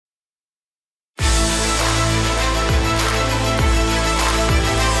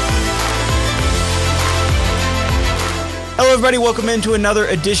Hello, everybody. Welcome into another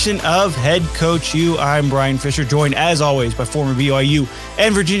edition of Head Coach U. I'm Brian Fisher, joined as always by former BYU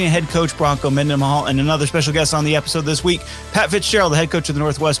and Virginia head coach Bronco Mendenhall, and another special guest on the episode this week, Pat Fitzgerald, the head coach of the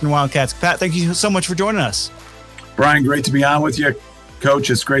Northwestern Wildcats. Pat, thank you so much for joining us. Brian, great to be on with you, Coach.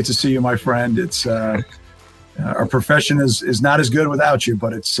 It's great to see you, my friend. It's our profession is not as good without you,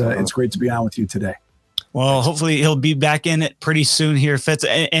 but it's great to be on with you today. Well, hopefully he'll be back in it pretty soon here, Fitz.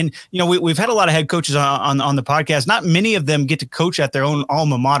 And you know, we've had a lot of head coaches on the podcast. Not many of them get to coach at their own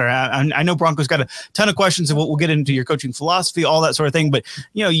alma mater. I know Bronco's got a ton of questions, and we'll get into your coaching philosophy, all that sort of thing. But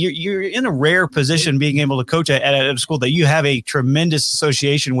you know, you're in a rare position being able to coach at a school that you have a tremendous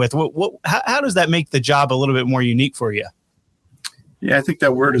association with. How does that make the job a little bit more unique for you? Yeah, I think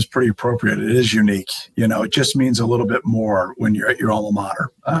that word is pretty appropriate. It is unique. You know, it just means a little bit more when you're at your alma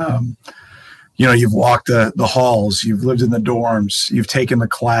mater. You know, you've walked the halls, you've lived in the dorms, you've taken the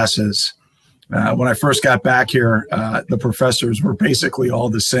classes. When I first got back here, the professors were basically all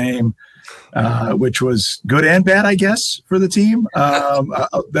the same, which was good and bad, I guess, for the team.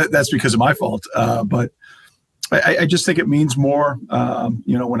 That's because of my fault. But I just think it means more.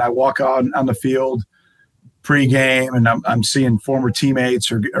 You know, when I walk on the field pregame and I'm seeing former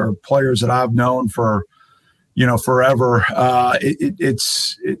teammates or players that I've known for, you know, forever,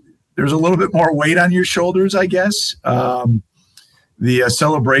 there's a little bit more weight on your shoulders, I guess. The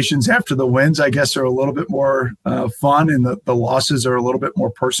celebrations after the wins, I guess, are a little bit more fun, and the losses are a little bit more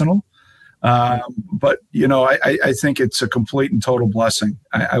personal. But, you know, I think it's a complete and total blessing.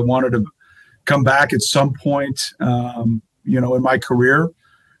 I wanted to come back at some point, you know, in my career.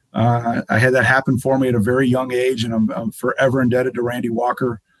 I had that happen for me at a very young age, and I'm forever indebted to Randy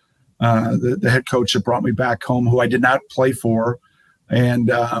Walker, the head coach that brought me back home, who I did not play for. And,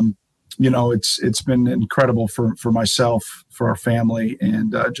 you know, it's been incredible for myself, for our family,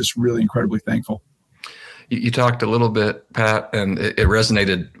 and just really incredibly thankful. You talked a little bit, Pat, and it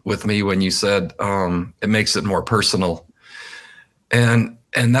resonated with me when you said it makes it more personal. And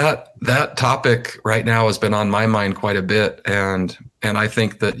that topic right now has been on my mind quite a bit. And I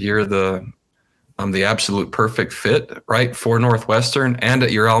think that you're the absolute perfect fit, right, for Northwestern and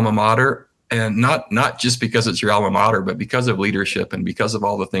at your alma mater. And not just because it's your alma mater, but because of leadership and because of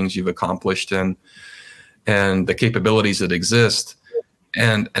all the things you've accomplished and the capabilities that exist.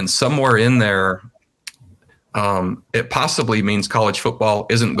 And somewhere in there, it possibly means college football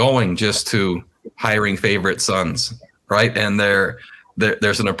isn't going just to hiring favorite sons, right? And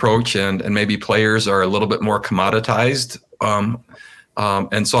there's an approach, and maybe players are a little bit more commoditized.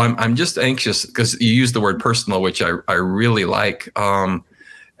 And so I'm just anxious because you use the word personal, which I really like.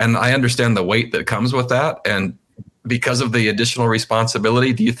 And I understand the weight that comes with that. And because of the additional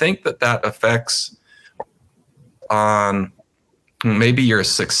responsibility, do you think that affects on maybe your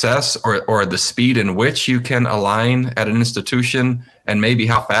success or the speed in which you can align at an institution, and maybe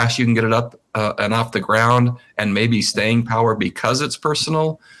how fast you can get it up and off the ground, and maybe staying power because it's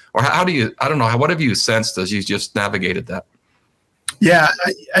personal? Or how do you, I don't know, what have you sensed as you just navigated that? Yeah,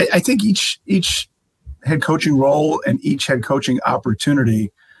 I think each head coaching role and each head coaching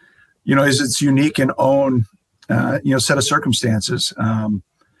opportunity, you know, is its unique and own, you know, set of circumstances.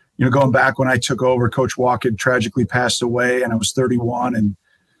 You know, going back when I took over, Coach Walk had tragically passed away, and I was 31. And,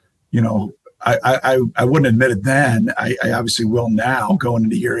 you know, I wouldn't admit it then. I obviously will now, going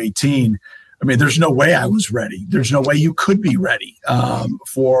into year 18. I mean, there's no way I was ready. There's no way you could be ready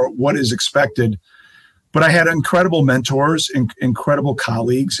for what is expected. But I had incredible mentors, incredible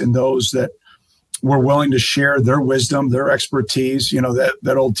colleagues, and those that were willing to share their wisdom, their expertise. You know,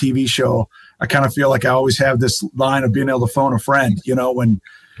 that old TV show, I kind of feel like I always have this line of being able to phone a friend. You know, when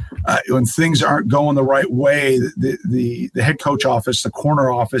things aren't going the right way, the head coach office, the corner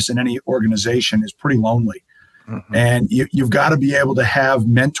office in any organization is pretty lonely. Mm-hmm. And you've got to be able to have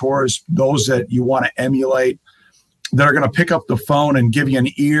mentors, those that you want to emulate, that are going to pick up the phone and give you an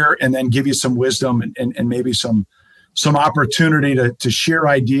ear, and then give you some wisdom and maybe some opportunity to share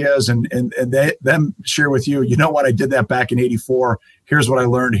ideas and them share with you, you know what, I did that back in '84. Here's what I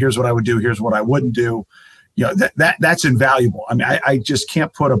learned. Here's what I would do. Here's what I wouldn't do. You know, that's invaluable. I mean, I just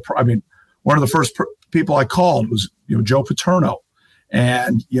can't put one of the first people I called was, you know, Joe Paterno.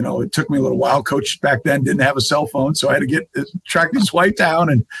 And, you know, it took me a little while. Coach back then didn't have a cell phone, so I had to track his wife down,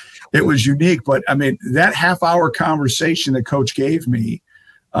 and it was unique. But I mean, that half-hour conversation that Coach gave me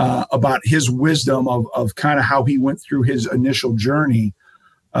about his wisdom of kind of how he went through his initial journey,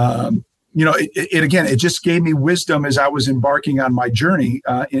 you know, it just gave me wisdom as I was embarking on my journey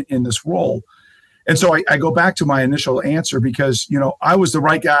in this role. And so I go back to my initial answer because, you know, I was the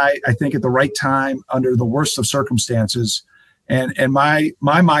right guy, I think, at the right time under the worst of circumstances. And my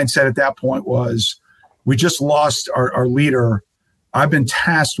mindset at that point was, we just lost our leader. I've been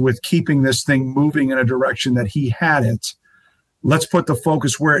tasked with keeping this thing moving in a direction that he had it. Let's put the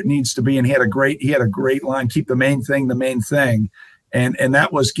focus where it needs to be. And he had a great line, keep the main thing. And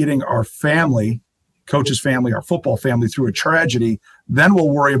that was getting our family, coach's family, our football family through a tragedy. Then we'll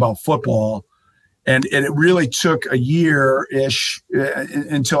worry about football. And it really took a year-ish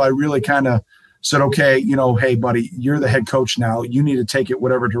until I really kind of said, okay, hey, buddy, you're the head coach now. You need to take it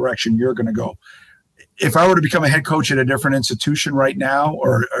whatever direction you're going to go. If I were to become a head coach at a different institution right now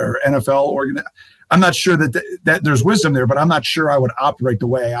or NFL I'm not sure that there's wisdom there, but I'm not sure I would operate the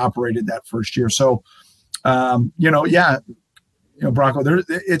way I operated that first year. So, Bronco,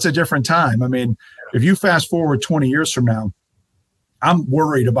 it's a different time. I mean, if you fast forward 20 years from now, I'm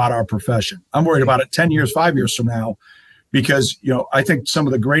worried about our profession. I'm worried about it 10 years, 5 years from now, because, I think some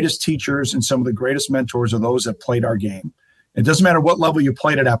of the greatest teachers and some of the greatest mentors are those that played our game. It doesn't matter what level you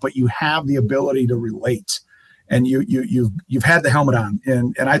played it at, but you have the ability to relate, and you've had the helmet on.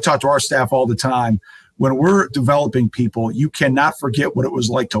 And I talk to our staff all the time. When we're developing people, you cannot forget what it was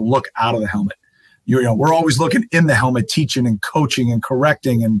like to look out of the helmet. We're always looking in the helmet, teaching and coaching and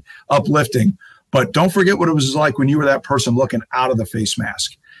correcting and uplifting. But don't forget what it was like when you were that person looking out of the face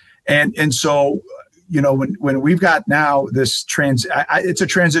mask. And so, when we've got now this it's a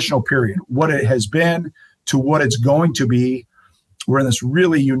transitional period. What it has been to what it's going to be, we're in this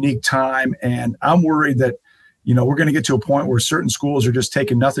really unique time. And I'm worried that, we're going to get to a point where certain schools are just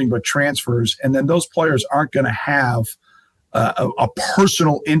taking nothing but transfers. And then those players aren't going to have a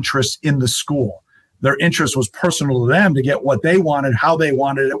personal interest in the school. Their interest was personal to them to get what they wanted, how they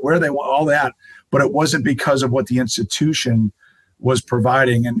wanted it, where they want, all that. But it wasn't because of what the institution was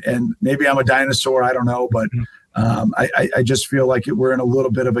providing. And maybe I'm a dinosaur, I don't know. But I just feel like we're in a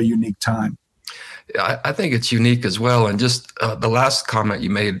little bit of a unique time. I think it's unique as well. And just the last comment you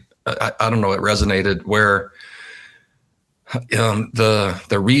made, I don't know, it resonated where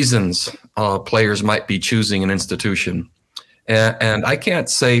the reasons players might be choosing an institution. And I can't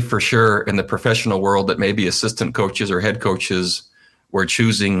say for sure in the professional world that maybe assistant coaches or head coaches were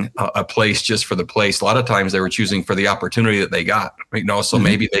choosing a place just for the place. A lot of times they were choosing for the opportunity that they got, so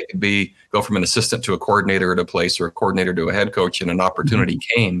maybe they could go from an assistant to a coordinator at a place or a coordinator to a head coach, and an opportunity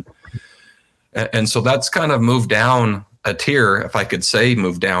came. And so that's kind of moved down a tier, if I could say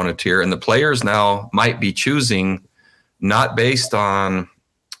move down a tier. And the players now might be choosing not based on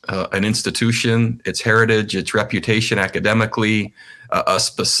an institution, its heritage, its reputation academically, a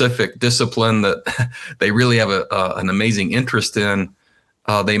specific discipline that they really have an amazing interest in.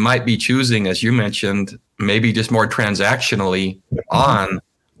 They might be choosing, as you mentioned, maybe just more transactionally on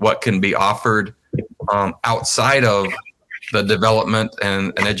what can be offered outside of the development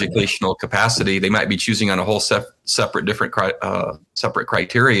and educational capacity. They might be choosing on a whole separate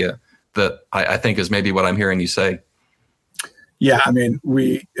criteria that I think is maybe what I'm hearing you say. Yeah, I mean,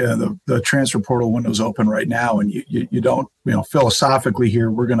 the transfer portal window's open right now, and you don't, philosophically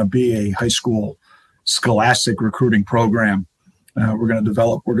here, we're going to be a high school scholastic recruiting program. We're going to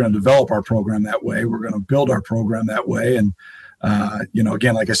develop our program that way. We're going to build our program that way. And,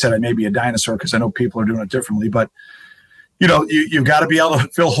 again, like I said, I may be a dinosaur because I know people are doing it differently, but you've got to be able to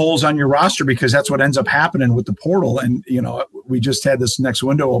fill holes on your roster, because that's what ends up happening with the portal. And, we just had this next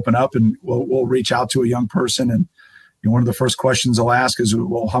window open up, and we'll reach out to a young person, and one of the first questions they'll ask is,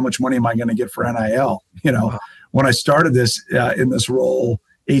 well, how much money am I going to get for NIL? When I started this in this role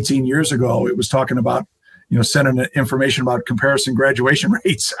 18 years ago, it was talking about, sending information about comparison graduation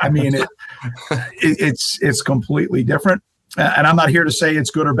rates. I mean, it's completely different. And I'm not here to say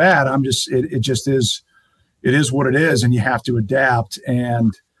it's good or bad. It just is. It is what it is, and you have to adapt.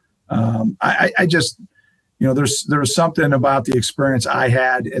 And I just, there's something about the experience I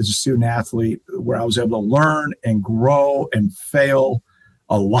had as a student athlete where I was able to learn and grow and fail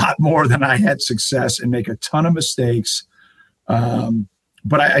a lot more than I had success and make a ton of mistakes.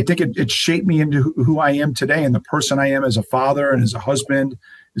 But I think it shaped me into who I am today and the person I am as a father and as a husband,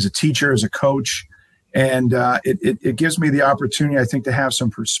 as a teacher, as a coach. And it gives me the opportunity, I think, to have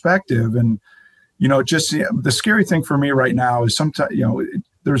some perspective. And, just the scary thing for me right now is sometimes,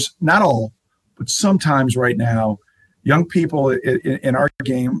 there's not all, but sometimes right now, young people in our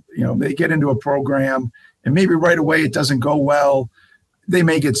game, they get into a program and maybe right away it doesn't go well. They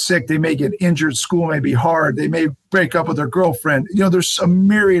may get sick. They may get injured. School may be hard. They may break up with their girlfriend. There's a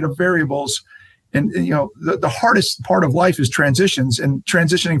myriad of variables. And, the hardest part of life is transitions, and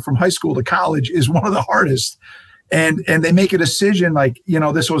transitioning from high school to college is one of the hardest. And they make a decision like,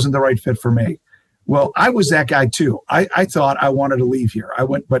 this wasn't the right fit for me. Well, I was that guy too. I thought I wanted to leave here.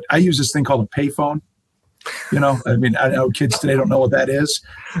 But I use this thing called a payphone. I mean, I know kids today don't know what that is.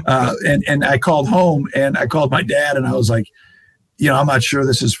 And I called home and I called my dad and I was like, I'm not sure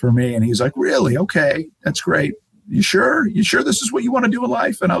this is for me. And he's like, really? Okay, that's great. You sure? You sure this is what you want to do in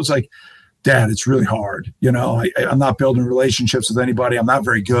life? And I was like, Dad, it's really hard. I'm not building relationships with anybody. I'm not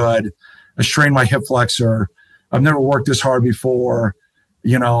very good. I strained my hip flexor. I've never worked this hard before.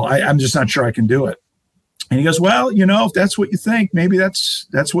 I'm just not sure I can do it. And he goes, well, if that's what you think, maybe that's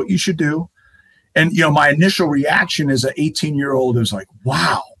what you should do. And, my initial reaction as an 18-year-old is like,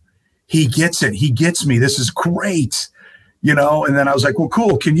 wow, he gets it. He gets me. This is great. And then I was like, well,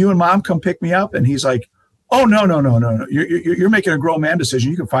 cool. Can you and Mom come pick me up? And he's like, oh, no. You're making a grown man decision.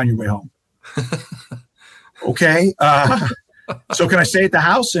 You can find your way home. Okay. So can I stay at the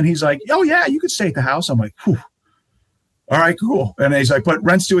house? And he's like, oh, yeah, you could stay at the house. I'm like, whew. All right, cool. And he's like, but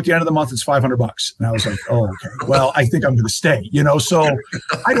rent's due at the end of the month. It's $500. And I was like, oh, okay. Well, I think I'm going to stay, so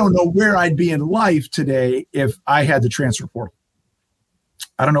I don't know where I'd be in life today if I had the transfer portal.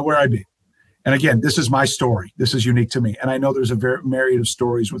 I don't know where I'd be. And again, this is my story. This is unique to me. And I know there's a very myriad of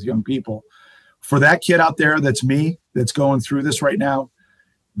stories with young people. For that kid out there, that's me, that's going through this right now,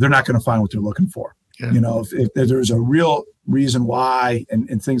 they're not going to find what they're looking for. Yeah. If there's a real reason why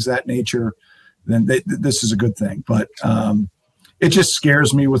and things of that nature, then this is a good thing. But it just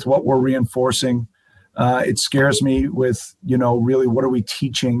scares me with what we're reinforcing. It scares me with, really what are we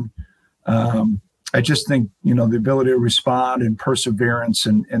teaching? I just think, the ability to respond and perseverance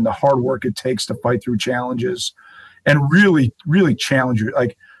and the hard work it takes to fight through challenges and really, really challenge you.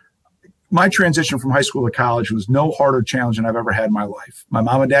 Like my transition from high school to college was no harder challenge than I've ever had in my life. My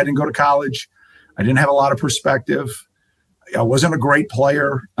mom and dad didn't go to college. I didn't have a lot of perspective. I wasn't a great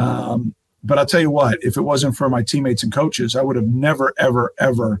player. But I'll tell you what, if it wasn't for my teammates and coaches, I would have never, ever,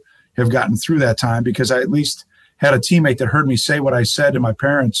 ever have gotten through that time because I at least had a teammate that heard me say what I said to my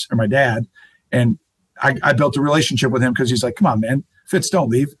parents or my dad. And I built a relationship with him because he's like, come on, man, Fitz, don't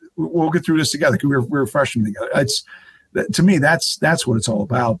leave. We'll get through this together. We're freshmen together. To me, that's what it's all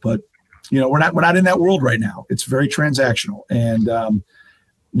about. But, we're not in that world right now. It's very transactional. And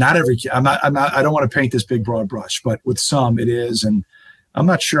not every kid, I don't want to paint this big broad brush, but with some it is. And I'm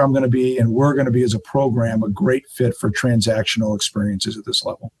not sure I'm going to be, and we're going to be as a program, a great fit for transactional experiences at this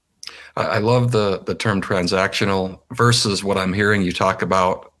level. I love the term transactional versus what I'm hearing you talk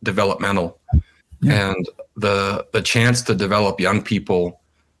about developmental. Yeah. And the chance to develop young people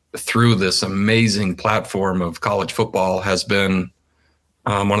through this amazing platform of college football has been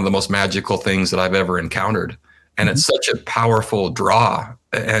one of the most magical things that I've ever encountered. And it's such a powerful draw.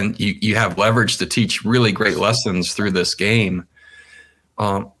 And you have leverage to teach really great lessons through this game.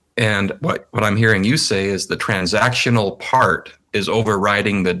 And what I'm hearing you say is the transactional part is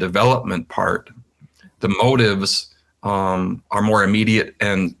overriding the development part. The motives are more immediate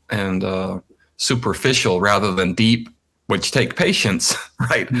and superficial rather than deep, which take patience,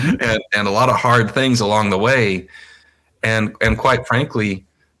 right? Mm-hmm. And a lot of hard things along the way. And quite frankly,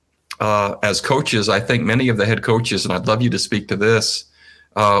 as coaches, I think many of the head coaches, and I'd love you to speak to this,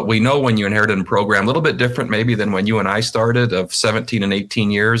 we know when you inherited a program, a little bit different maybe than when you and I started of 17 and 18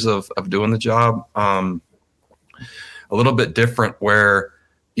 years of doing the job. A little bit different where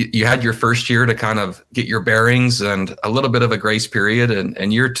you had your first year to kind of get your bearings and a little bit of a grace period.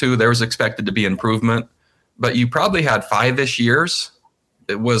 And year two, there was expected to be improvement. But you probably had 5-ish years.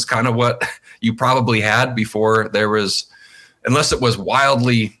 It was kind of what you probably had before there was, unless it was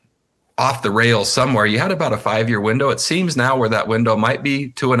wildly off the rails somewhere, you had about a 5-year window. It seems now where that window might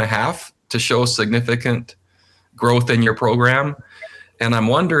be 2.5 to show significant growth in your program. And I'm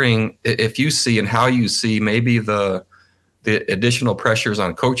wondering if you see and how you see maybe the additional pressures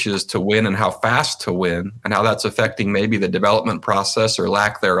on coaches to win and how fast to win and how that's affecting maybe the development process or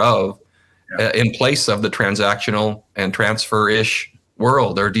lack thereof in place of the transactional and transfer-ish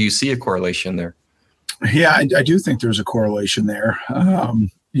world. Or do you see a correlation there? Yeah, I do think there's a correlation there.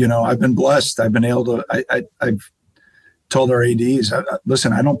 I've been blessed. I've been able to, I've told our ADs,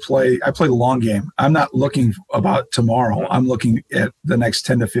 listen, I play the long game. I'm not looking about tomorrow. I'm looking at the next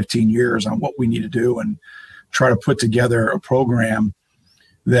 10 to 15 years on what we need to do and try to put together a program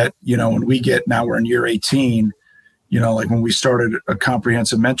that, when we get, now we're in year 18, like when we started a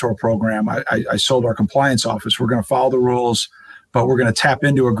comprehensive mentor program, I sold our compliance office. We're going to follow the rules, but we're going to tap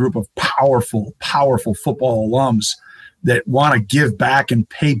into a group of powerful football alums that want to give back and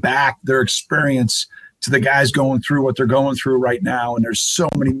pay back their experience to the guys going through what they're going through right now. And there's so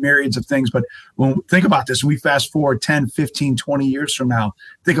many myriads of things. But when think about this, we fast forward 10, 15, 20 years from now,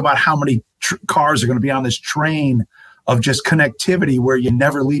 think about how many cars are going to be on this train of just connectivity where you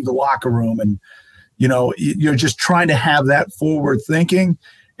never leave the locker room. And, you're just trying to have that forward thinking.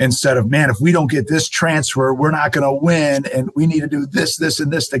 instead of, man, if we don't get this transfer, we're not going to win. And we need to do this, this,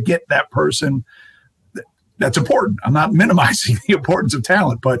 and this to get that person. That's important. I'm not minimizing the importance of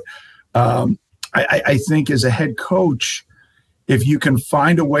talent, but I think as a head coach, if you can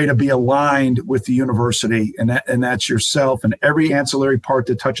find a way to be aligned with the university, and that's yourself and every ancillary part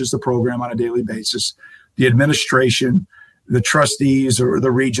that touches the program on a daily basis, the administration, the trustees or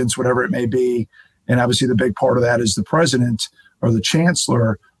the regents, whatever it may be, and obviously the big part of that is the president or the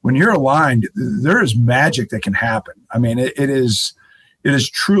chancellor. When you're aligned, there is magic that can happen. I mean, it is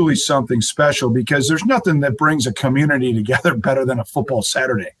truly something special, because there's nothing that brings a community together better than a football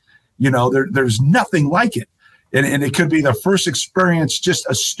Saturday. There's nothing like it. And it could be the first experience, just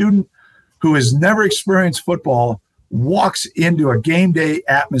a student who has never experienced football walks into a game day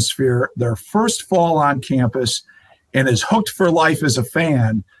atmosphere, their first fall on campus, and is hooked for life as a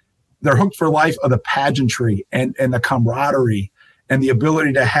fan. They're hooked for life of the pageantry and the camaraderie and the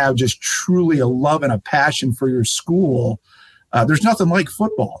ability to have just truly a love and a passion for your school. There's nothing like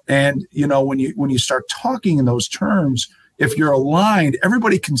football. And, when you start talking in those terms, if you're aligned,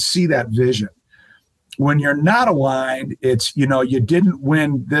 everybody can see that vision. When you're not aligned, it's, you didn't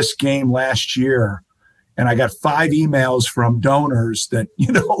win this game last year, and I got 5 emails from donors that,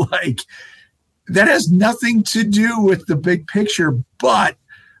 that has nothing to do with the big picture, but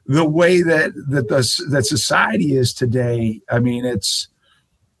the way that society is today. I mean, it's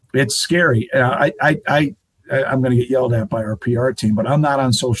scary. I'm going to get yelled at by our PR team, but I'm not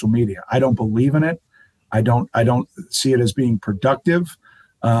on social media. I don't believe in it. I don't see it as being productive.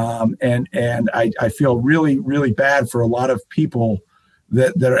 And I feel really, really bad for a lot of people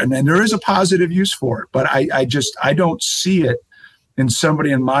that and there is a positive use for it, but I don't see it in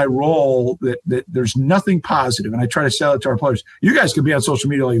somebody in my role that there's nothing positive. And I try to sell it to our players. You guys can be on social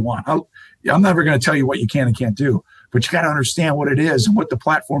media all you want. I'm never going to tell you what you can and can't do, but you got to understand what it is and what the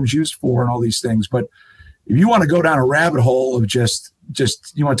platform's used for and all these things. But if you want to go down a rabbit hole of just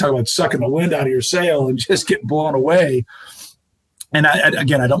you want to talk about sucking the wind out of your sail and just getting blown away. And I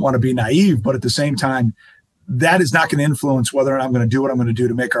don't want to be naive, but at the same time, that is not going to influence whether or not I'm going to do what I'm going to do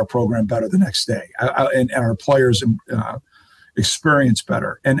to make our program better the next day and our players experience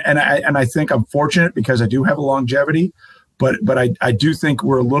better. And I think I'm fortunate because I do have a longevity, but I do think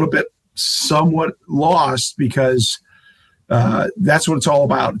we're a little bit somewhat lost because that's what it's all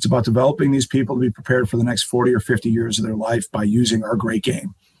about. It's about developing these people to be prepared for the next 40 or 50 years of their life by using our great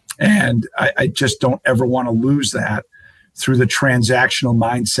game. And I just don't ever want to lose that through the transactional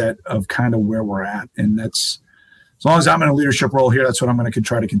mindset of kind of where we're at. And that's, as long as I'm in a leadership role here, that's what I'm going to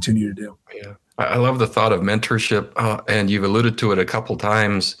try to continue to do. Yeah. I love the thought of mentorship. And you've alluded to it a couple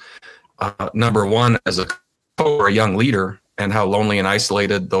times. Number one, as a coach or a young leader, and how lonely and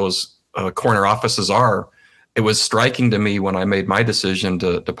isolated those corner offices are. It was striking to me when I made my decision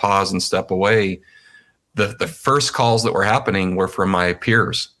to pause and step away. The first calls that were happening were from my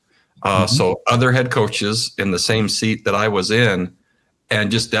peers. So other head coaches in the same seat that I was in,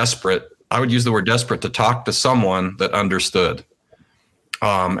 and just desperate. I would use the word desperate to talk to someone that understood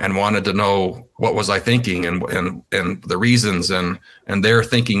and wanted to know what was I thinking and the reasons and they're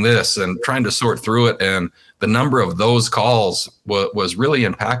thinking this and trying to sort through it. And the number of those calls was really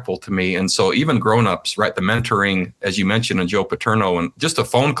impactful to me. And so even grownups, right? The mentoring, as you mentioned, in Joe Paterno, and just a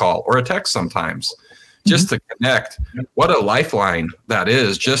phone call or a text sometimes. Just to connect, what a lifeline that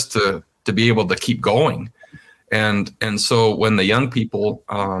is, just to be able to keep going. And so when the young people,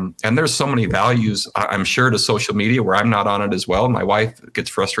 and there's so many values, I'm sure, to social media where I'm not on it as well. My wife gets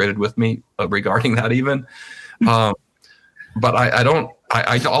frustrated with me regarding that even. But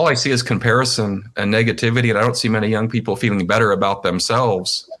all I see is comparison and negativity, and I don't see many young people feeling better about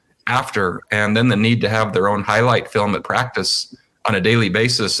themselves after, and then the need to have their own highlight film at practice on a daily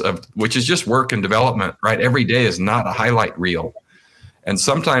basis, which is just work and development, right? Every day is not a highlight reel. And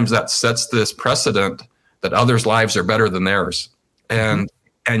sometimes that sets this precedent that others' lives are better than theirs. And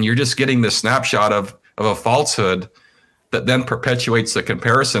you're just getting this snapshot of a falsehood that then perpetuates the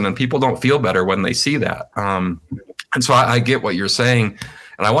comparison, and people don't feel better when they see that. And so I get what you're saying.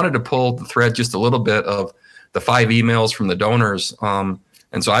 And I wanted to pull the thread just a little bit of the 5 emails from the donors. And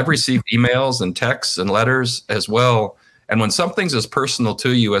so I've received emails and texts and letters as well. And when something's as personal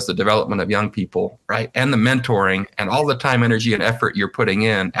to you as the development of young people, right, and the mentoring and all the time, energy, and effort you're putting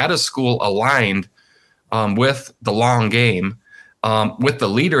in at a school aligned with the long game, with the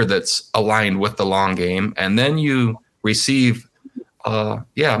leader that's aligned with the long game, and then you receive,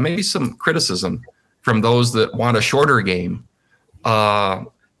 maybe some criticism from those that want a shorter game. I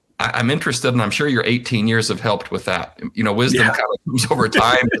I'm interested, and I'm sure your 18 years have helped with that. Wisdom kind of comes over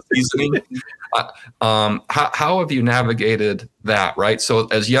time, seasoning. How have you navigated that, right? So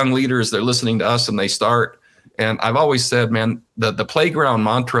as young leaders, they're listening to us and they start. And I've always said, man, the playground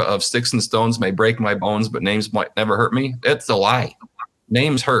mantra of sticks and stones may break my bones, but names might never hurt me. It's a lie.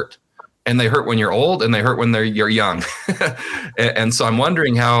 Names hurt. And they hurt when you're old, and they hurt when you're young. and so I'm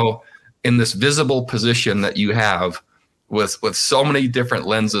wondering how, in this visible position that you have with so many different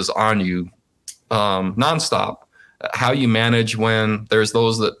lenses on you nonstop, how you manage when there's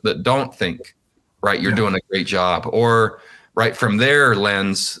those that don't think, right, you're doing a great job, or right from their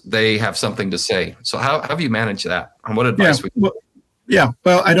lens, they have something to say. So how have you managed that? And what advice would you?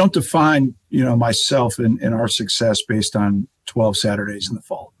 Well, I don't define, myself and our success based on 12 Saturdays in the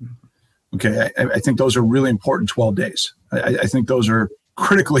fall. Okay. I think those are really important 12 days. I think those are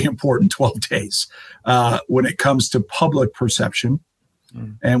critically important 12 days when it comes to public perception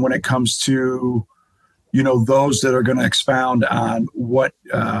and when it comes to, those that are going to expound on what,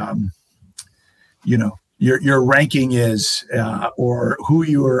 your ranking is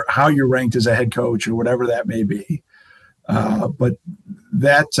or how you're ranked as a head coach or whatever that may be. But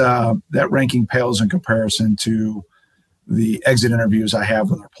that ranking pales in comparison to the exit interviews I have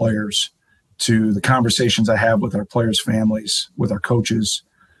with our players, to the conversations I have with our players' families, with our coaches.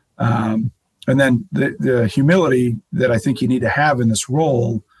 And then the humility that I think you need to have in this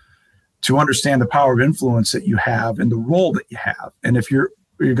role to understand the power of influence that you have and the role that you have. And if you're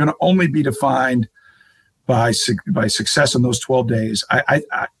going to only be defined by success in those 12 days, I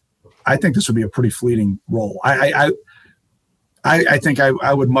think this would be a pretty fleeting role. I think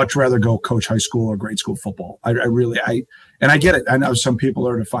I would much rather go coach high school or grade school football. And I get it. I know some people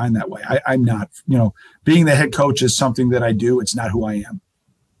are defined that way. I'm not. Being the head coach is something that I do. It's not who I am.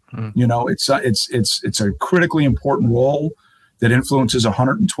 It's a critically important role that influences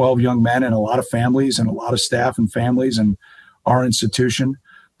 112 young men and a lot of families and a lot of staff and families and our institution.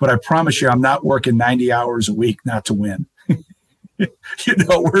 But I promise you, I'm not working 90 hours a week not to win.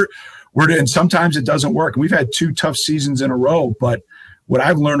 And sometimes it doesn't work. We've had 2 tough seasons in a row, but what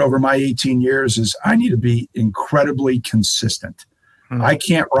I've learned over my 18 years is I need to be incredibly consistent. I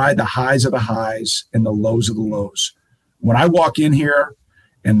can't ride the highs of the highs and the lows of the lows. When I walk in here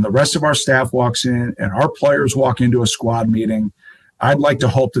and the rest of our staff walks in and our players walk into a squad meeting, I'd like to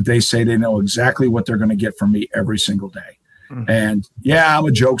hope that they say they know exactly what they're going to get from me every single day. And I'm a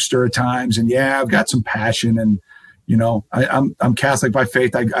jokester at times, and I've got some passion, and I'm Catholic by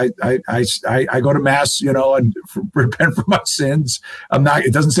faith. I go to mass, and repent for my sins. I'm not.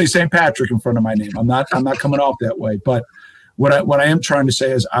 It doesn't say St. Patrick in front of my name. I'm not coming off that way. But what I am trying to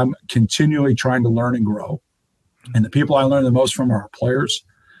say is I'm continually trying to learn and grow. And the people I learn the most from are our players.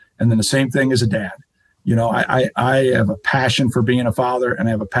 And then the same thing as a dad. I have a passion for being a father, and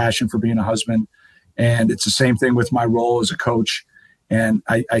I have a passion for being a husband. And it's the same thing with my role as a coach. And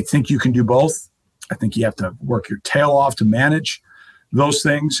I think you can do both. I think you have to work your tail off to manage those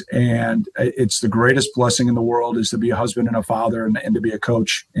things. And it's the greatest blessing in the world is to be a husband and a father and to be a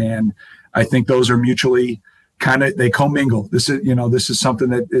coach. And I think those are mutually they commingle. This is something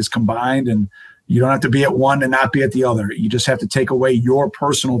that is combined, and you don't have to be at one and not be at the other. You just have to take away your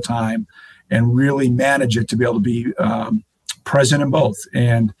personal time and really manage it to be able to be present in both.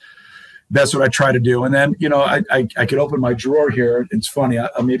 And that's what I try to do. And then, I could open my drawer here. It's funny.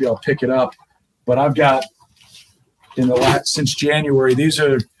 Maybe I'll pick it up, but I've got since January, these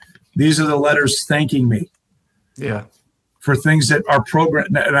are the letters thanking me. Yeah. For things that our program.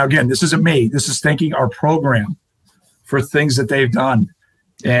 Now, again, this isn't me. This is thanking our program for things that they've done.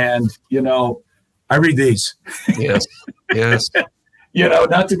 And, I read these. Yes. Yes.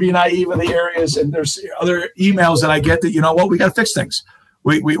 Not to be naive in the areas. And there's other emails that I get that, we got to fix things.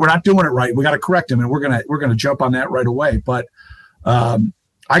 We're not doing it right. We got to correct them, and we're gonna jump on that right away. But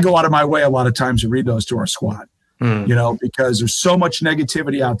I go out of my way a lot of times to read those to our squad, because there's so much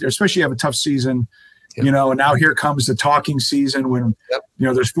negativity out there, especially you have a tough season, and now here comes the talking season when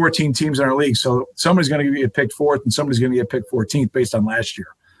there's 14 teams in our league, so somebody's going to get picked 4th and somebody's going to get picked 14th based on last year.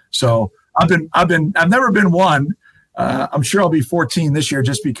 So I've never been 1. I'm sure I'll be 14 this year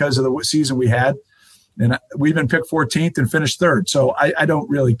just because of the season we had. And we've been picked 14th and finished 3rd. So I don't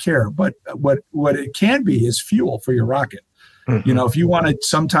really care. But what it can be is fuel for your rocket. If you want to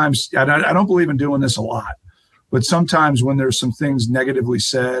sometimes, I don't believe in doing this a lot, but sometimes when there's some things negatively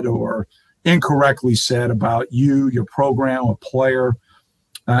said or incorrectly said about you, your program, a player,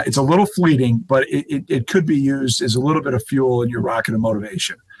 it's a little fleeting, but it could be used as a little bit of fuel in your rocket of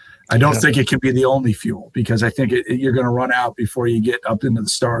motivation. I don't think it can be the only fuel, because I think you're going to run out before you get up into the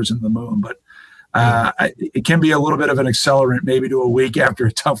stars and the moon. But It can be a little bit of an accelerant, maybe to a week after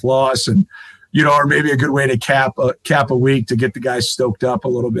a tough loss, and or maybe a good way to cap a week to get the guys stoked up a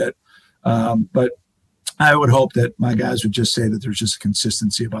little bit. But I would hope that my guys would just say that there's just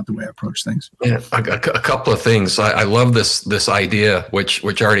consistency about the way I approach things. Yeah, a couple of things. I love this idea, which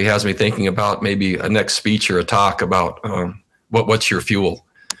already has me thinking about maybe a next speech or a talk about what's your fuel.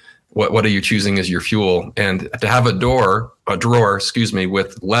 What are you choosing as your fuel? And to have a drawer,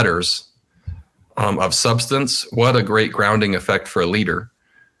 with letters of substance, what a great grounding effect for a leader.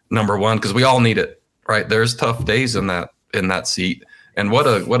 Number one, because we all need it, right? There's tough days in that seat. And what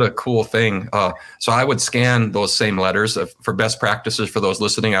a cool thing. So I would scan those same letters for best practices for those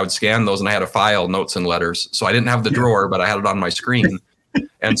listening. I would scan those, and I had a file, notes and letters. So I didn't have the drawer, but I had it on my screen.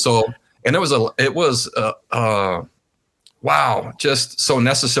 And it was wow, just so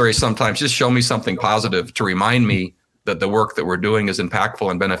necessary sometimes. Just show me something positive to remind me that the work that we're doing is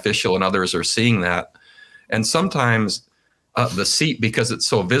impactful and beneficial, and others are seeing that. And sometimes the seat, because it's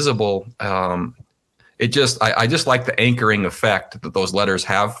so visible, I just like the anchoring effect that those letters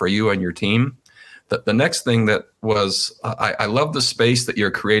have for you and your team. The next thing that was, I love the space that you're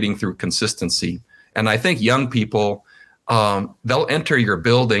creating through consistency. And I think young people, they'll enter your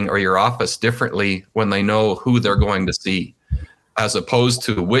building or your office differently when they know who they're going to see, as opposed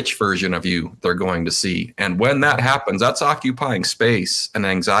to which version of you they're going to see. And when that happens, that's occupying space and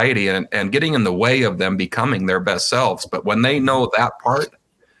anxiety and getting in the way of them becoming their best selves. But when they know that part,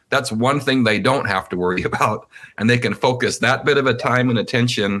 that's one thing they don't have to worry about, and they can focus that bit of a time and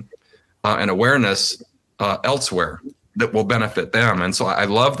attention and awareness elsewhere that will benefit them. And so I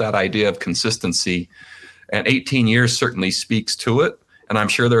love that idea of consistency, and 18 years certainly speaks to it. And I'm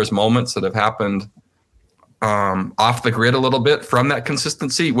sure there's moments that have happened off the grid a little bit from that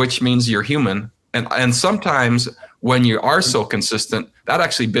consistency, which means you're human. And sometimes when you are so consistent, that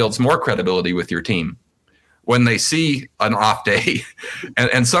actually builds more credibility with your team when they see an off day.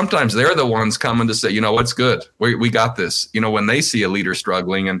 And sometimes they're the ones coming to say, what's good? We got this, when they see a leader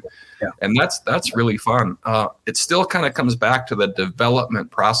struggling. And that's really fun. It still kind of comes back to the development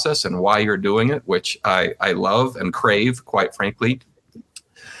process and why you're doing it, which I love and crave, quite frankly.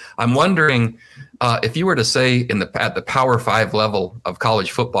 I'm wondering if you were to say at the Power 5 level of college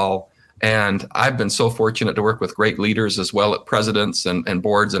football, and I've been so fortunate to work with great leaders as well at presidents and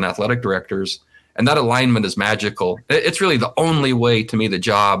boards and athletic directors, and that alignment is magical. It's really the only way, to me, the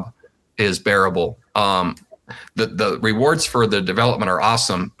job is bearable. The rewards for the development are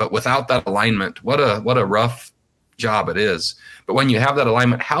awesome, but without that alignment, what a rough job it is. But when you have that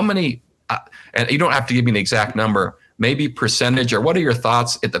alignment, how many, and you don't have to give me an exact number, maybe percentage, or what are your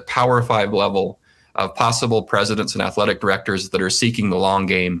thoughts at the Power 5 level of possible presidents and athletic directors that are seeking the long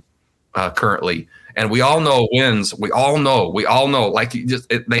game currently? And we all know wins. We all know, like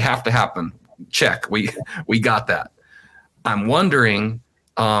they have to happen. Check. We got that. I'm wondering,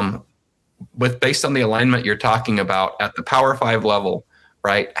 based on the alignment you're talking about at the Power 5 level,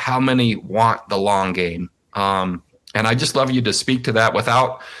 right? How many want the long game? And I just love you to speak to that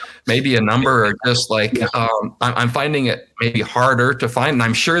without maybe a number, or just like I'm finding it maybe harder to find, and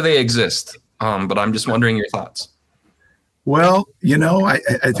I'm sure they exist. But I'm just wondering your thoughts. Well, I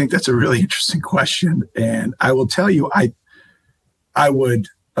think that's a really interesting question, and I will tell you, I would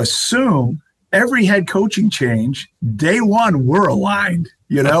assume every head coaching change, day one, we're aligned.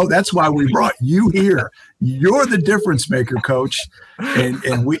 That's why we brought you here. You're the difference maker, coach.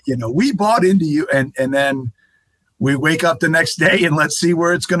 And we bought into you, and then we wake up the next day and let's see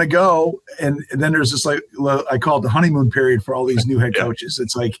where it's going to go. And then there's this, like, I call it the honeymoon period for all these new head coaches.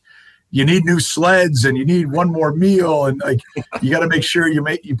 It's like, you need new sleds and you need one more meal, and like you got to make sure you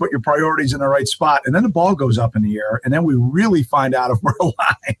put your priorities in the right spot, and then the ball goes up in the air, and then we really find out if we're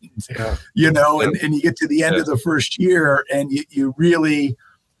aligned. And you get to the end of the first year, and you really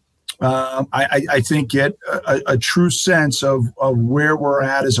I think get a true sense of where we're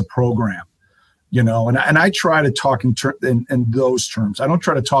at as a program. And I try to talk in those terms. I don't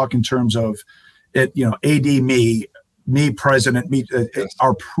try to talk in terms of it, AD, me, president,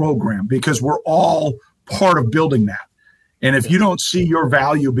 our program, because we're all part of building that. And if you don't see your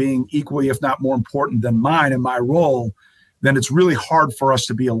value being equally, if not more important than mine and my role, then it's really hard for us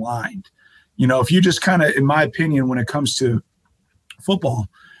to be aligned. If you just kind of, in my opinion, when it comes to football,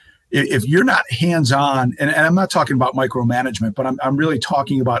 if you're not hands-on, and I'm not talking about micromanagement, but I'm really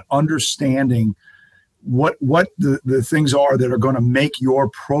talking about understanding what the things are that are going to make your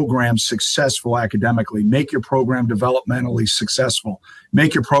program successful academically, make your program developmentally successful,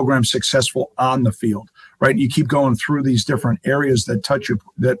 make your program successful on the field, right? You keep going through these different areas that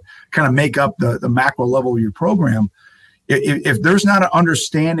that kind of make up the macro level of your program. if there's not an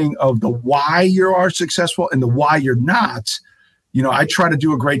understanding of the why you are successful and the why you're not, I try to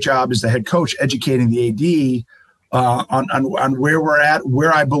do a great job as the head coach educating the AD on where we're at,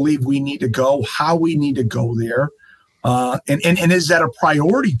 where I believe we need to go, how we need to go there, and is that a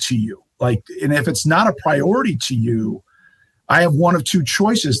priority to you? And if it's not a priority to you, I have one of two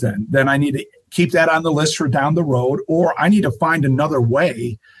choices. Then I need to keep that on the list for down the road, or I need to find another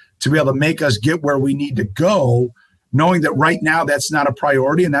way to be able to make us get where we need to go, knowing that right now that's not a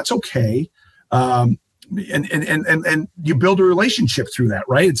priority, and that's okay. And you build a relationship through that,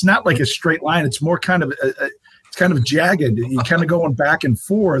 right? It's not like a straight line. It's more kind of it's kind of jagged. You kind of going back and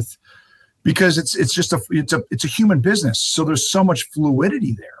forth because it's a human business. So there's so much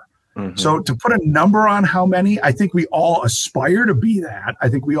fluidity there. Mm-hmm. So to put a number on how many, I think we all aspire to be that. I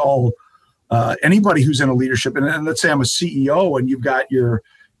think we all, anybody who's in a leadership, and let's say I'm a CEO and you've got your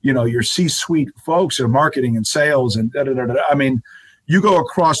C-suite folks or marketing and sales and da-da-da-da. I mean, you go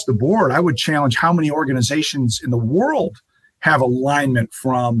across the board, I would challenge how many organizations in the world have alignment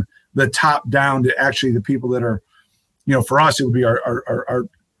from the top down to actually the people that are, for us, it would be our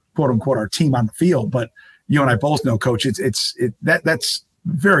quote unquote, our team on the field. But you and I both know, Coach, that's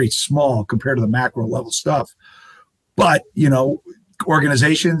very small compared to the macro level stuff. But,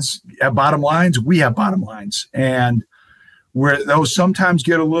 organizations have bottom lines, we have bottom lines. And where those sometimes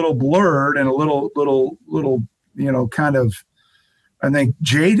get a little blurred and a little, kind of, I think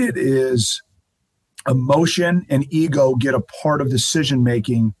jaded is emotion and ego get a part of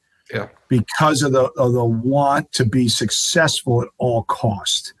decision-making because of the want to be successful at all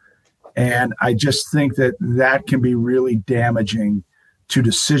cost. And I just think that can be really damaging to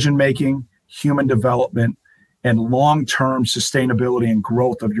decision-making, human development, and long-term sustainability and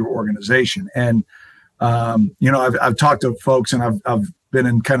growth of your organization. And, I've talked to folks and I've been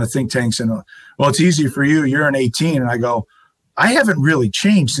in kind of think tanks and, well, it's easy for you. You're an 18. And I go, I haven't really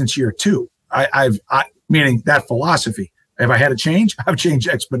changed since year 2. Meaning that philosophy. Have I had a change? I've changed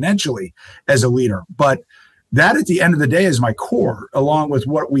exponentially as a leader. But that at the end of the day is my core, along with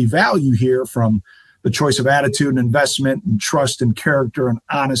what we value here from the choice of attitude and investment and trust and character and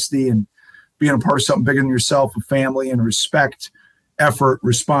honesty and being a part of something bigger than yourself, a family, and respect, effort,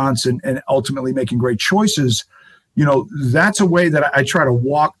 response, and ultimately making great choices. That's a way that I try to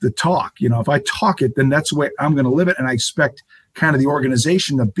walk the talk. If I talk it, then that's the way I'm going to live it. And I expect kind of the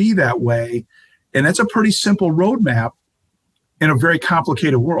organization to be that way. And that's a pretty simple roadmap in a very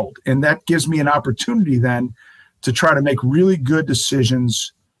complicated world. And that gives me an opportunity then to try to make really good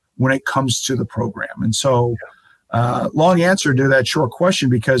decisions when it comes to the program. And so long answer to that short question,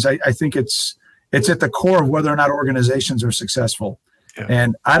 because I think it's at the core of whether or not organizations are successful. Yeah.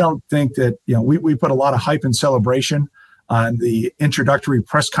 And I don't think that, we put a lot of hype and celebration on the introductory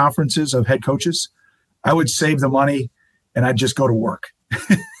press conferences of head coaches. I would save the money and I'd just go to work.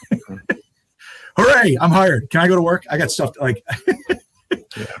 Hooray, I'm hired. Can I go to work? I got stuff but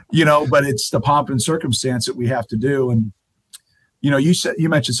it's the pomp and circumstance that we have to do. And, you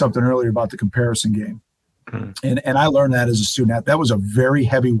mentioned something earlier about the comparison game. Mm-hmm. And I learned that as a student. That was a very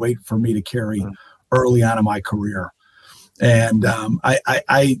heavy weight for me to carry early on in my career. And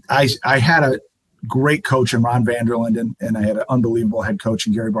I had a great coach in Ron Vanderland, and I had an unbelievable head coach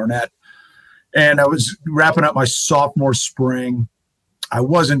in Gary Barnett. And I was wrapping up my sophomore spring. I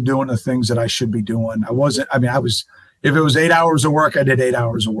wasn't doing the things that I should be doing. If it was 8 hours of work, I did 8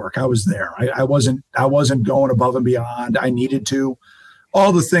 hours of work. I was there. I wasn't going above and beyond. I needed to.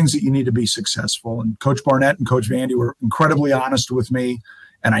 All the things that you need to be successful. And Coach Barnett and Coach Vandy were incredibly honest with me.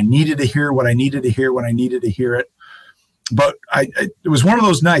 And I needed to hear what I needed to hear when I needed to hear it. But it was one of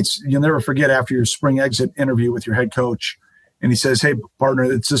those nights you'll never forget after your spring exit interview with your head coach. And he says, "Hey, partner,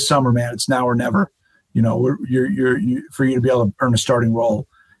 it's this summer, man. It's now or never. You're for you to be able to earn a starting role.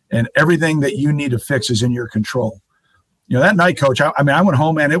 And everything that you need to fix is in your control." That night, Coach, I went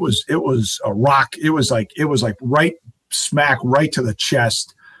home, man. It was a rock. It was like right smack right to the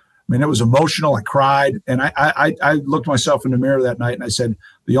chest. It was emotional. I cried. And I looked myself in the mirror that night and I said,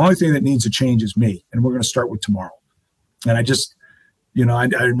 the only thing that needs to change is me. And we're going to start with tomorrow. And I just, I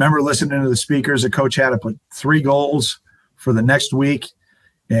remember listening to the speakers that Coach had. I put 3 goals for the next week.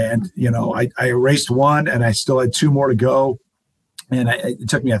 And, I erased one and I still had 2 more to go. And it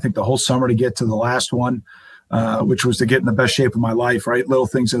took me, I think, the whole summer to get to the last one, which was to get in the best shape of my life, right? Little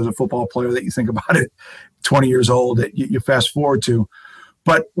things as a football player that you think about at 20 years old that you fast forward to.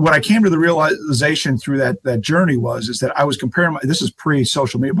 But what I came to the realization through that journey is that I was comparing this is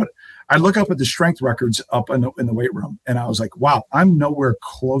pre-social media, but I look up at the strength records up in the weight room and I was like, wow, I'm nowhere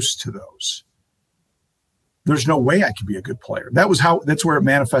close to those. There's no way I could be a good player. That's where it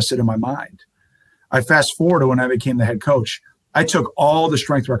manifested in my mind. I fast forward to when I became the head coach. I took all the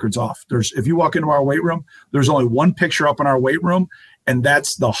strength records off. If you walk into our weight room, there's only one picture up in our weight room, and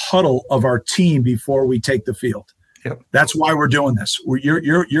that's the huddle of our team before we take the field. Yep. That's why we're doing this.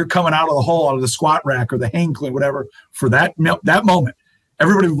 You're coming out of the hole, out of the squat rack or the hang clean, whatever, for that moment.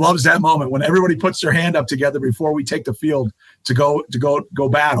 Everybody loves that moment when everybody puts their hand up together before we take the field to go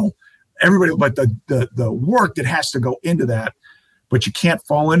battle. Everybody, but the work that has to go into that. But you can't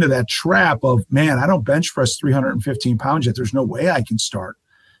fall into that trap of, man, I don't bench press 315 pounds yet. There's no way I can start,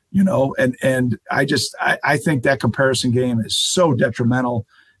 and I think that comparison game is so detrimental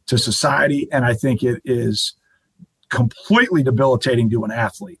to society. And I think it is completely debilitating to an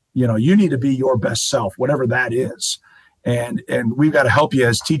athlete. You need to be your best self, whatever that is. And we've got to help you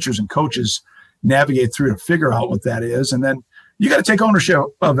as teachers and coaches navigate through to figure out what that is. And then you got to take ownership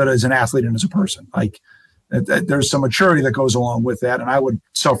of it as an athlete and as a person. Like, there's some maturity that goes along with that. And I would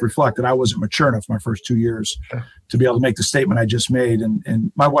self-reflect that I wasn't mature enough my first 2 years to be able to make the statement I just made.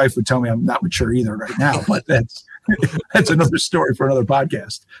 And my wife would tell me I'm not mature either right now, but that's another story for another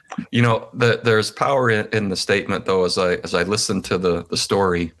podcast. There's power in the statement though, as I listened to the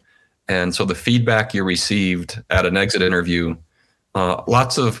story. And so the feedback you received at an exit interview,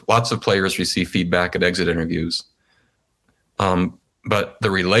 lots of players receive feedback at exit interviews. But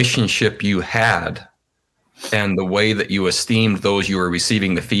the relationship you had and the way that you esteemed those you were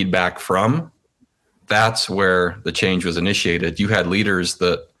receiving the feedback from, that's where the change was initiated. You had leaders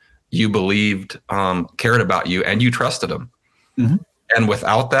that you believed cared about you and you trusted them. Mm-hmm. And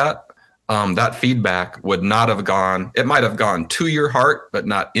without that, that feedback would not have gone, it might have gone to your heart, but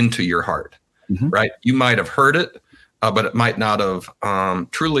not into your heart, mm-hmm. right? You might have heard it, but it might not have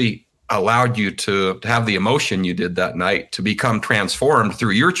truly allowed you to have the emotion you did that night to become transformed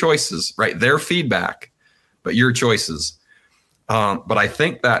through your choices, right? Their feedback, but your choices. But I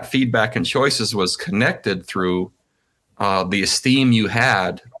think that feedback and choices was connected through the esteem you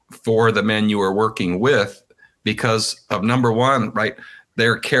had for the men you were working with because of, number one, right,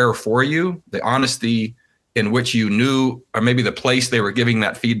 their care for you, the honesty in which you knew, or maybe the place they were giving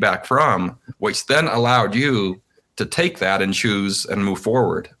that feedback from, which then allowed you to take that and choose and move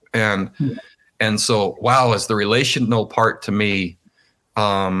forward. And so, wow, as the relational part to me,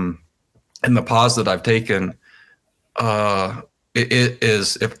 and the pause that I've taken, it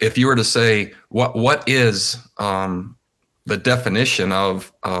is, if you were to say what is the definition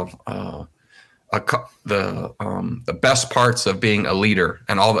of the best parts of being a leader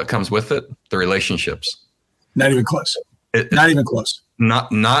and all that comes with it, the relationships. Not even close. Not even close.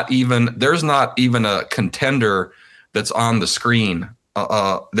 Not even. There's not even a contender that's on the screen.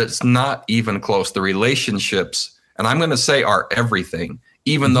 That's not even close. The relationships, and I'm going to say, are everything.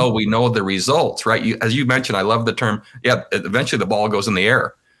 Even mm-hmm. though we know the results, right? As you mentioned, I love the term. Yeah, eventually the ball goes in the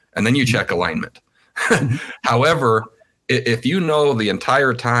air, and then you check alignment. However, if you know the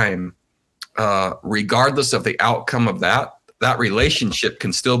entire time, regardless of the outcome of that relationship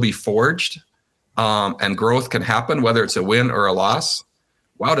can still be forged, and growth can happen, whether it's a win or a loss.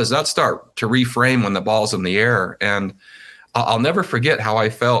 Wow, does that start to reframe when the ball's in the air? And I'll never forget how I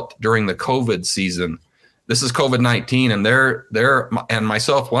felt during the COVID season. This is COVID-19, and they're and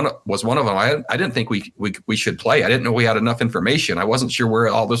myself was one of them. I didn't think we should play. I didn't know we had enough information. I wasn't sure where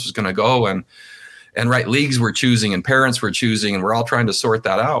all this was going to go, and right, leagues were choosing and parents were choosing, and we're all trying to sort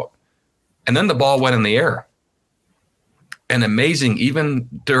that out. And then the ball went in the air. And amazing, even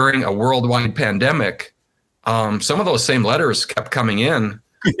during a worldwide pandemic, some of those same letters kept coming in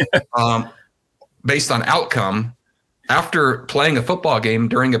based on outcome after playing a football game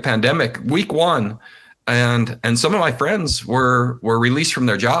during a pandemic, week one. And some of my friends were released from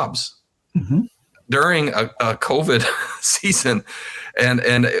their jobs mm-hmm. during a COVID season. And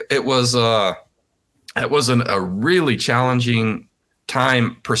it was a really challenging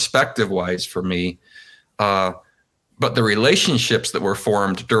time perspective-wise for me. But the relationships that were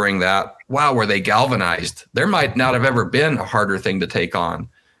formed during that, wow, were they galvanized? There might not have ever been a harder thing to take on.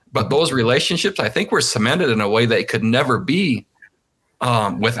 But those relationships, I think, were cemented in a way they could never be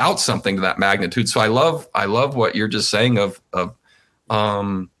without something to that magnitude. So I love what you're just saying I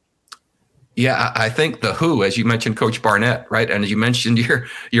think the who, as you mentioned, Coach Barnett, right? And as you mentioned,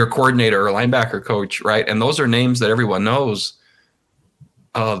 your coordinator or linebacker coach, right? And those are names that everyone knows.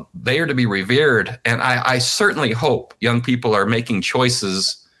 They are to be revered. And I certainly hope young people are making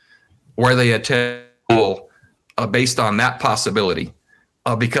choices where they attend based on that possibility,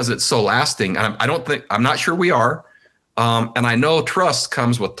 because it's so lasting. And I'm not sure we are. And I know trust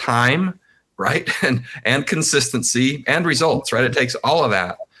comes with time, right? And consistency and results, right? It takes all of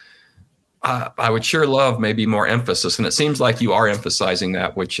that. I would sure love maybe more emphasis. And it seems like you are emphasizing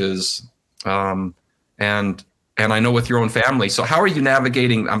that, which is and I know with your own family. So how are you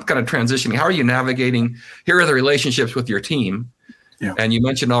navigating? I'm kind of transitioning. How are you navigating? Here are the relationships with your team. Yeah. And you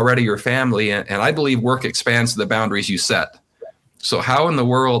mentioned already your family, and I believe work expands the boundaries you set. So how in the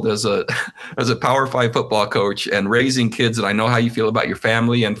world as a Power 5 football coach and raising kids, and I know how you feel about your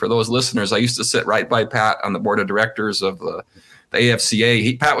family. And for those listeners, I used to sit right by Pat on the board of directors of the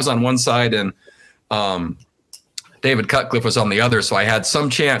AFCA. Pat was on one side and David Cutcliffe was on the other. So I had some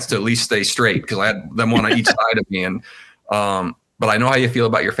chance to at least stay straight because I had them one on each side of me. And but I know how you feel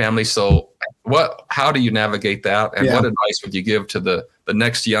about your family. So how do you navigate that? And what advice would you give to the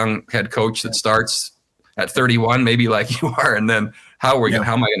next young head coach that starts at 31, maybe like you are, and then how am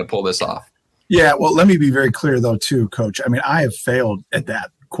I going to pull this off? Yeah, well, let me be very clear though, too, Coach. I mean, I have failed at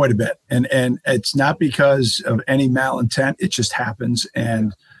that quite a bit, and it's not because of any malintent. It just happens,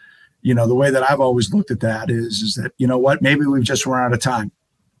 and the way that I've always looked at that is that maybe we've just run out of time.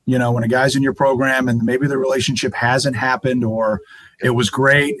 When a guy's in your program and maybe the relationship hasn't happened, or it was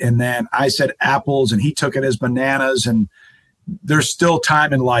great, and then I said apples and he took it as bananas, and there's still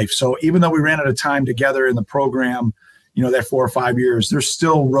time in life. So even though we ran out of time together in the program, that 4 or 5 years, there's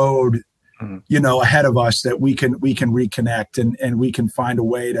still road, ahead of us that we can reconnect and we can find a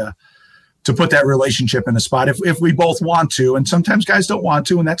way to put that relationship in a spot if we both want to. And sometimes guys don't want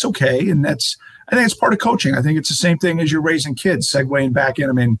to, and that's okay. And I think it's part of coaching. I think it's the same thing as you're raising kids, segueing back in.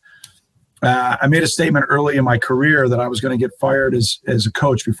 I mean, I made a statement early in my career that I was going to get fired as a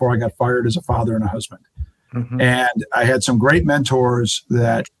coach before I got fired as a father and a husband. Mm-hmm. And I had some great mentors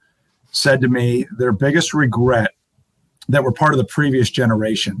that said to me their biggest regret that were part of the previous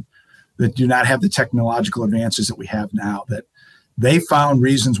generation that do not have the technological advances that we have now, that they found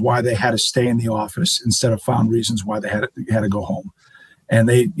reasons why they had to stay in the office instead of found reasons why they had to go home. And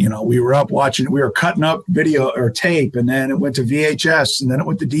we were up watching, we were cutting up video or tape, and then it went to VHS, and then it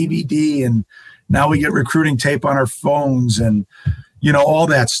went to DVD, and now we get recruiting tape on our phones and, all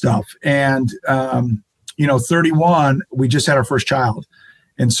that stuff. And, 31, we just had our first child.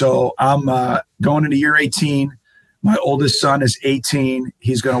 And so I'm going into year 18. My oldest son is 18.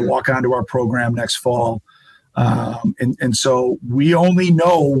 He's going to walk onto our program next fall. And so we only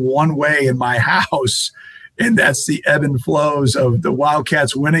know one way in my house, and that's the ebb and flows of the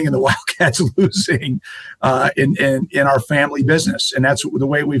Wildcats winning and the Wildcats losing in our family business. And that's the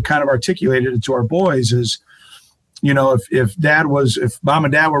way we've kind of articulated it to our boys is, if mom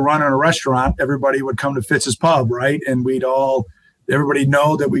and dad were running a restaurant, everybody would come to Fitz's Pub, right? And everybody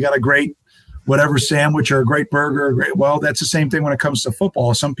know that we got a great whatever sandwich or a great burger. Well, that's the same thing when it comes to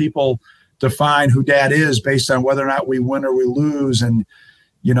football. Some people define who dad is based on whether or not we win or we lose. And,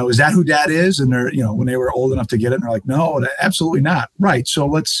 is that who dad is? And they're, when they were old enough to get it, and they're like, no, absolutely not. Right.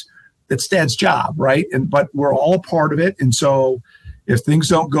 So it's dad's job. Right. But we're all a part of it. And so if things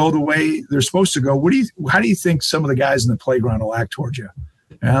don't go the way they're supposed to go, how do you think some of the guys in the playground will act towards you?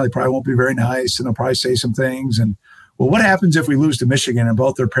 They probably won't be very nice, and they'll probably say some things. And well, what happens if we lose to Michigan and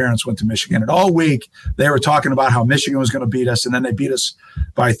both their parents went to Michigan? And all week they were talking about how Michigan was going to beat us, and then they beat us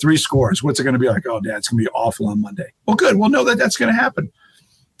by 3 scores. What's it going to be like? Oh, Dad, it's going to be awful on Monday. Well, good. We'll know that that's going to happen.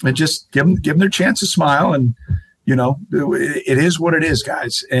 And just give them their chance to smile. And, it is what it is,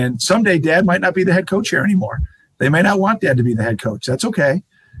 guys. And someday Dad might not be the head coach here anymore. They may not want Dad to be the head coach. That's okay.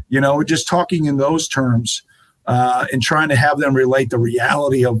 Just talking in those terms and trying to have them relate the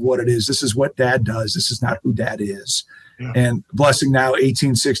reality of what it is. This is what Dad does. This is not who Dad is. Yeah. And blessing now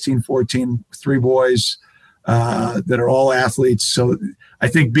 18, 16, 14, 3 boys that are all athletes. So I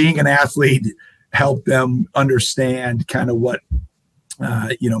think being an athlete helped them understand kind of what,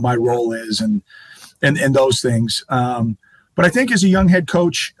 my role is and those things. But I think as a young head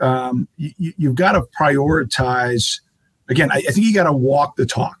coach, you've got to prioritize. Again, I think you got to walk the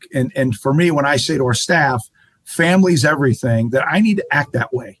talk. And for me, when I say to our staff, family's everything, that I need to act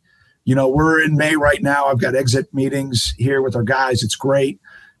that way. We're in May right now. I've got exit meetings here with our guys. It's great.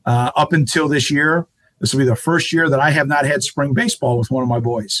 Up until this year, this will be the first year that I have not had spring baseball with one of my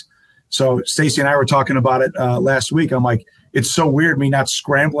boys. So Stacy and I were talking about it last week. I'm like, it's so weird me not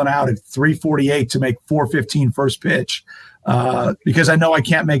scrambling out at 3:48 to make 4:15 first pitch because I know I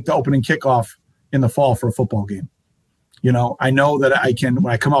can't make the opening kickoff in the fall for a football game. I know that I can,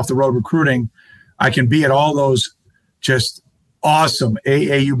 when I come off the road recruiting, I can be at all those just awesome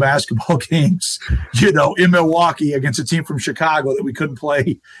AAU basketball games, in Milwaukee against a team from Chicago that we couldn't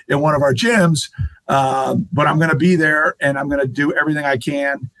play in one of our gyms. But I'm going to be there, and I'm going to do everything I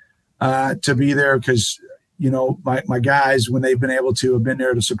can to be there because, my guys, when they've been able to have been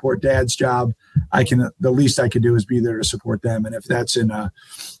there to support Dad's job, the least I can do is be there to support them. And if that's in a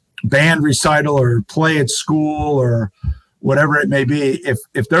band recital or play at school or whatever it may be,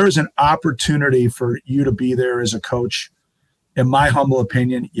 if there is an opportunity for you to be there as a coach, in my humble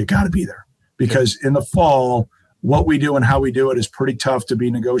opinion, you got to be there, because in the fall, what we do and how we do it is pretty tough to be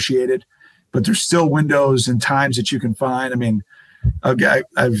negotiated, but there's still windows and times that you can find. I mean,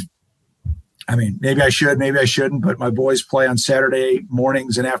 maybe I should, maybe I shouldn't, but my boys play on Saturday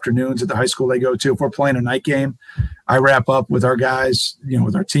mornings and afternoons at the high school they go to. If we're playing a night game, I wrap up with our guys,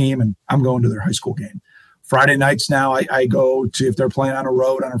 with our team, and I'm going to their high school game. Friday nights now, I go to, if they're playing on a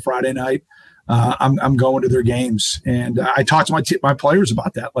road on a Friday night, I'm going to their games. And I talk to my players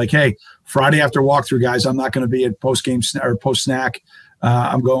about that. Like, hey, Friday after walkthrough, guys, I'm not going to be at post-game or post-snack.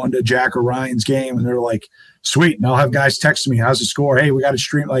 I'm going to Jack or Ryan's game. And they're like, sweet. And I'll have guys text me, how's the score? Hey, we got to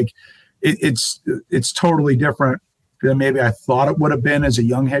stream. Like, it's totally different than maybe I thought it would have been as a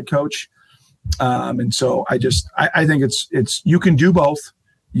young head coach. And so I think it's you can do both.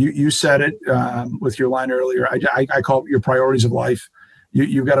 You said it with your line earlier. I call it your priorities of life.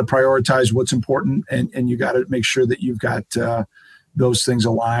 You've got to prioritize what's important, and you got to make sure that you've got those things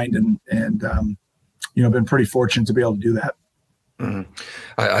aligned. And been pretty fortunate to be able to do that. Mm-hmm.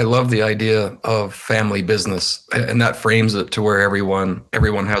 I love the idea of family business, and that frames it to where everyone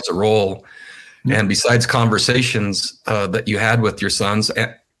has a role. Mm-hmm. And besides conversations that you had with your sons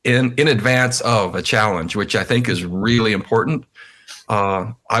in advance of a challenge, which I think is really important.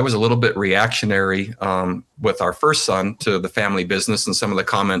 I was a little bit reactionary with our first son to the family business and some of the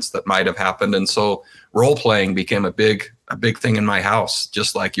comments that might have happened. And so role playing became a big thing in my house,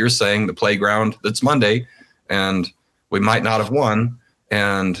 just like you're saying, the playground, that's Monday and we might not have won.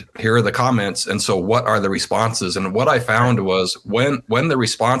 And here are the comments. And so what are the responses? And what I found was when the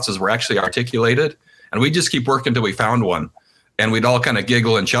responses were actually articulated, and we just keep working till we found one, and we'd all kind of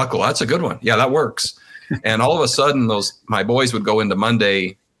giggle and chuckle. That's a good one. Yeah, that works. And all of a sudden, my boys would go into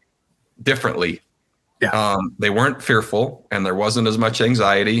Monday differently. Yeah. They weren't fearful, and there wasn't as much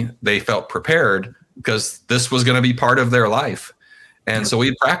anxiety. They felt prepared because this was going to be part of their life. And so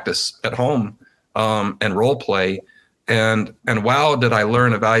we'd practice at home and role play. And wow, did I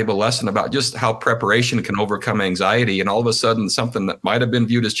learn a valuable lesson about just how preparation can overcome anxiety. And all of a sudden, something that might have been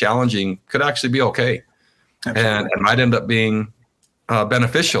viewed as challenging could actually be okay. And it might end up being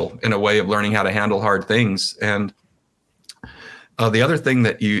beneficial in a way of learning how to handle hard things. And the other thing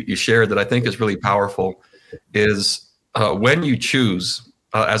that you shared that I think is really powerful is when you choose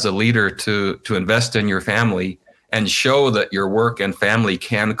as a leader to invest in your family and show that your work and family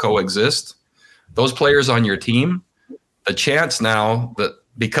can coexist, those players on your team, the chance now that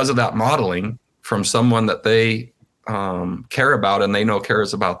because of that modeling from someone that they care about and they know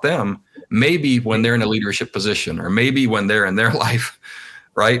cares about them, maybe when they're in a leadership position or maybe when they're in their life,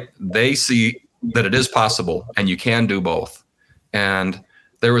 right, they see that it is possible and you can do both. And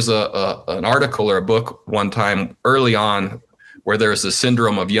there was an article or a book one time early on where there's a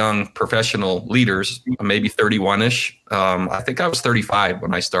syndrome of young professional leaders, maybe 31-ish. I think I was 35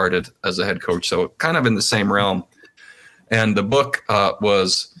 when I started as a head coach, so kind of in the same realm. And the book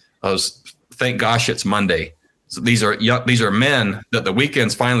was Thank Gosh It's Monday. So these are men that the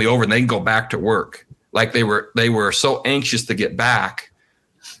weekend's finally over and they can go back to work. Like they were so anxious to get back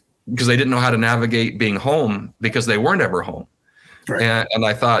because they didn't know how to navigate being home because they weren't ever home. Right. And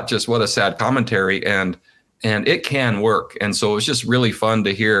I thought, just what a sad commentary, and it can work. And so it was just really fun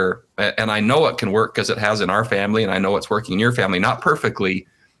to hear. And I know it can work because it has in our family, and I know it's working in your family, not perfectly,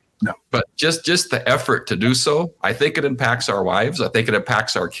 no, but just the effort to do so. I think it impacts our wives. I think it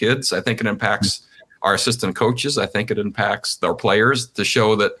impacts our kids. I think it impacts our assistant coaches. I think it impacts our players to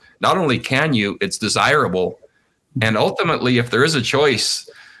show that not only can you, it's desirable. And ultimately, if there is a choice,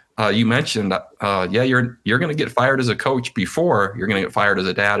 you mentioned, you're going to get fired as a coach before you're going to get fired as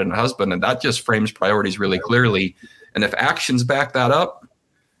a dad and a husband. And that just frames priorities really clearly. And if actions back that up,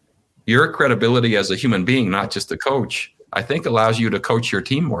 your credibility as a human being, not just a coach, I think allows you to coach your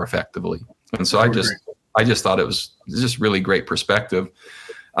team more effectively. And so I just thought it was just really great perspective.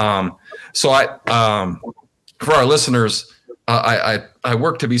 So for our listeners, I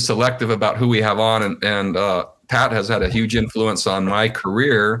work to be selective about who we have on, and Pat has had a huge influence on my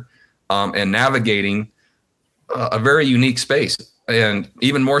career and navigating a very unique space, and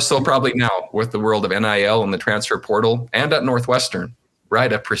even more so probably now with the world of NIL and the transfer portal, and at Northwestern,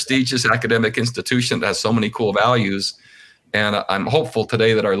 right? A prestigious academic institution that has so many cool values. And I'm hopeful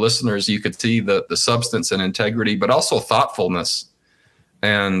today that our listeners, you could see the substance and integrity, but also thoughtfulness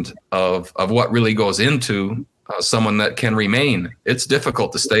and of what really goes into someone that can remain. It's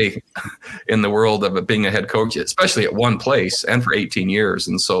difficult to stay in the world of being a head coach, especially at one place and for 18 years.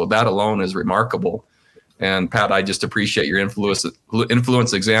 And so that alone is remarkable. And Pat, I just appreciate your influence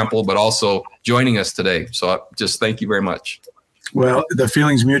example, but also joining us today. So just thank you very much. Well, the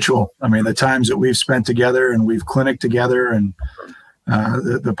feeling's mutual. I mean, the times that we've spent together and we've clinicked together, and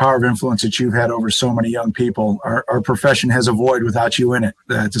the power of influence that you've had over so many young people, our profession has a void without you in it,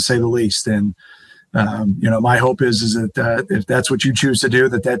 to say the least. And my hope is that if that's what you choose to do,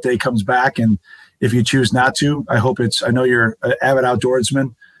 that day comes back. And if you choose not to, I know you're an avid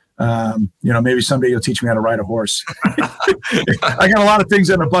outdoorsman. Maybe someday you'll teach me how to ride a horse. I got a lot of things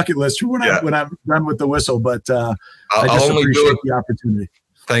on the bucket list when I'm done with the whistle, but I just appreciate the opportunity.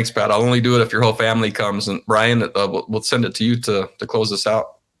 Thanks, Pat. I'll only do it if your whole family comes. And Brian, we'll send it to you to close this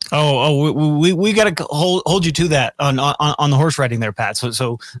out. We got to hold you to that on the horse riding there, Pat.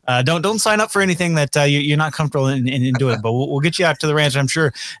 So don't sign up for anything that you're not comfortable in doing. But we'll get you out to the ranch, I'm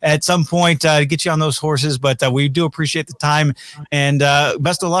sure, at some point to get you on those horses. But we do appreciate the time, and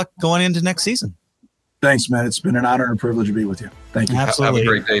best of luck going into next season. Thanks, man. It's been an honor and a privilege to be with you. Thank you. Absolutely. Have a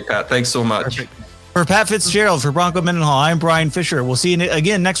great day, Pat. Thanks so much. Perfect. For Pat Fitzgerald, for Bronco Mendenhall, I'm Brian Fisher. We'll see you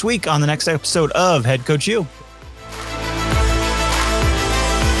again next week on the next episode of Head Coach U.